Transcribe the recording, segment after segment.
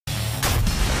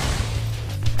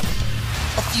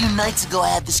few nights ago, I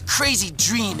had this crazy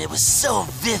dream. It was so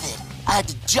vivid. I had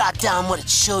to jot down what it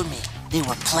showed me. They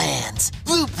were plans,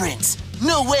 blueprints.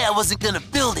 No way I wasn't gonna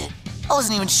build it. I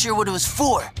wasn't even sure what it was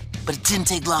for, but it didn't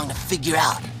take long to figure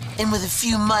out. And with a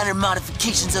few minor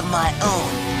modifications of my own,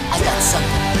 I got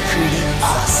something pretty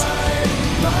awesome.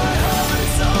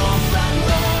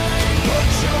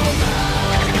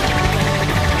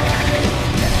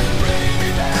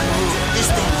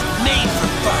 This thing's made for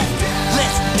fun.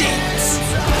 Let's dance!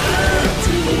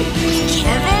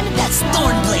 Kevin? That's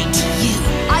Thornblade to you.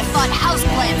 I thought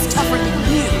houseplant's tougher than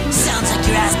you. Sounds like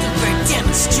you're asking for a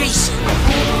demonstration.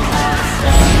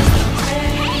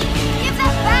 Hey, give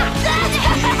that back!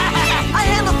 I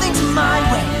handle things my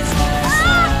way.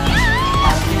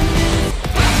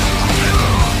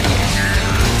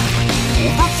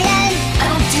 Overflow? I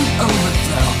don't do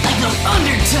overflow. I go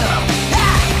undertow.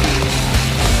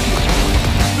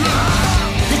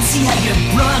 Let's see how your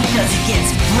brawn does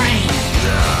against brain.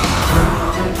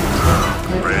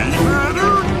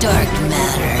 Dark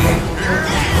matter.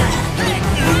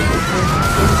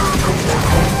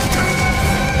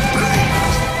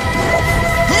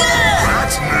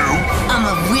 That's new. I'm a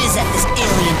whiz at this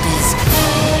alien biz.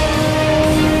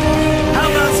 How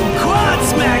about some quad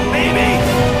smack, baby?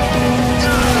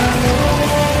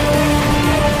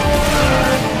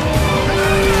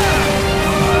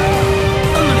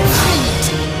 I'm gonna clean it.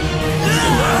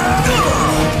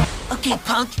 Okay,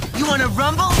 punk, you wanna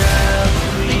rumble?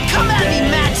 Then come at me,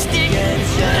 matchstick!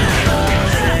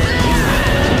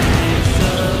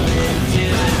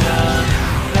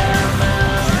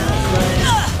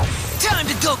 Time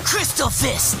to go Crystal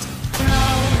Fist!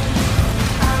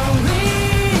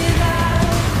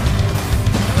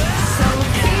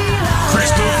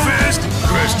 Crystal fist,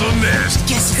 crystal mist.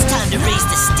 Guess it's time to raise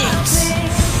the stakes.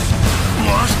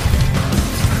 What?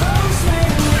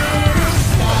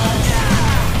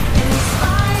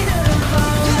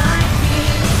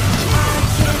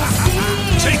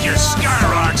 Take your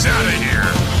skyrocks out of here.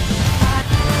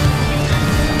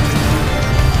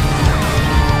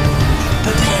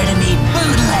 Prepare to meet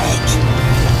Bootleg.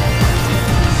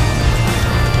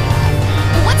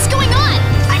 What's going on?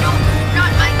 I don't...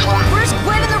 not my... Where's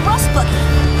Gwen and the rust buggy?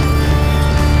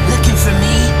 Looking for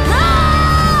me?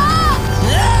 Ah!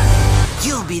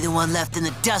 You'll be the one left in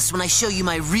the dust when I show you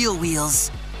my real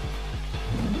wheels.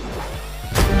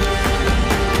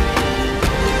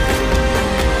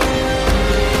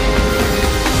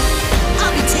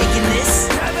 I'll be taking this.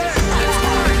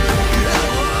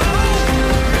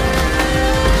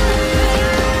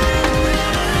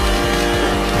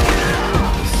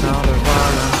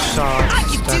 I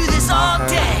could do this all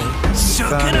day. So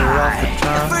can I.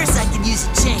 But first I can use a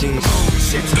chain.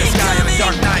 Shit to the sky of a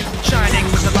dark night, shining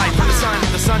with the light from the sun.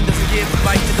 The sun doesn't give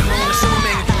light to the moon,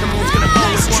 assuming the moon's gonna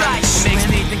blow its one. It makes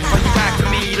me think, are you back for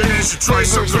me? You should try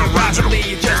something original.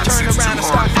 You just turn around and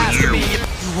start asking me.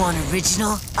 You want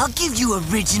original? I'll give you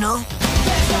original.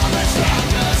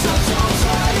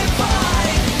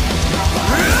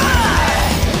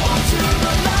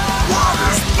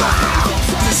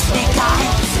 This big guy,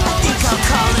 I think I'll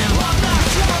call him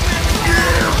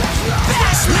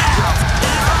BASHMOUTH.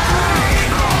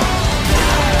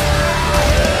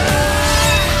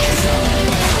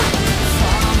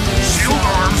 Shield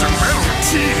arms and metal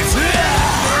teeth.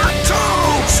 They're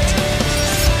toast.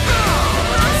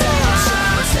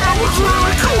 That was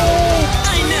really cool.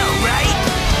 I know, right?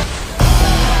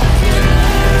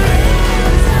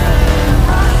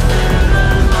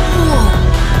 Whoa!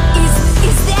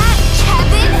 Is that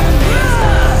Kevin?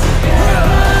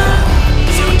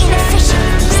 So inefficient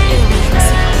with these aliens.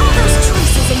 All those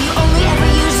choices and you only ever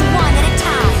use one at a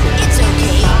time. It's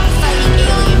okay. Fighting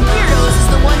alien weirdos is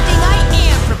the one thing I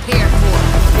am prepared for.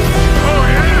 Oh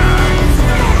yeah.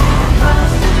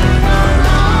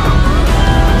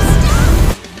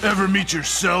 Ever meet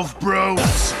yourself, bro?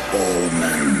 All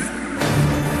men.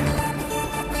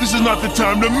 This is not the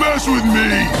time to mess with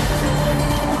me.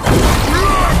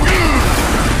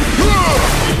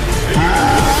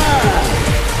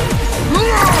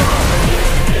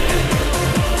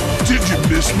 Did you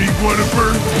miss me,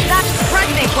 Gwenifer? That's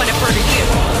pregnant, Gwenifer, to you.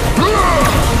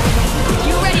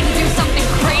 You ready to do something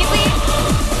crazy?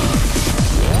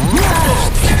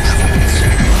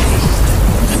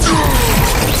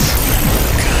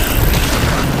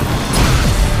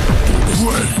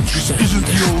 Gwen, this isn't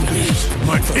the old days.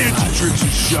 My anti-tricks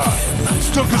is shot.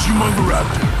 Stuck as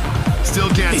HUMUNGORAPTOR. Still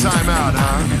can't time out,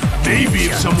 huh? Maybe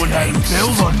if someone hadn't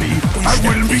bailed on me, I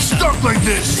wouldn't be stuck like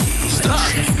this.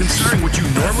 Stuck? Considering what you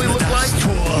normally look like?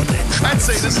 I'd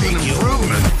say this is an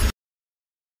improvement.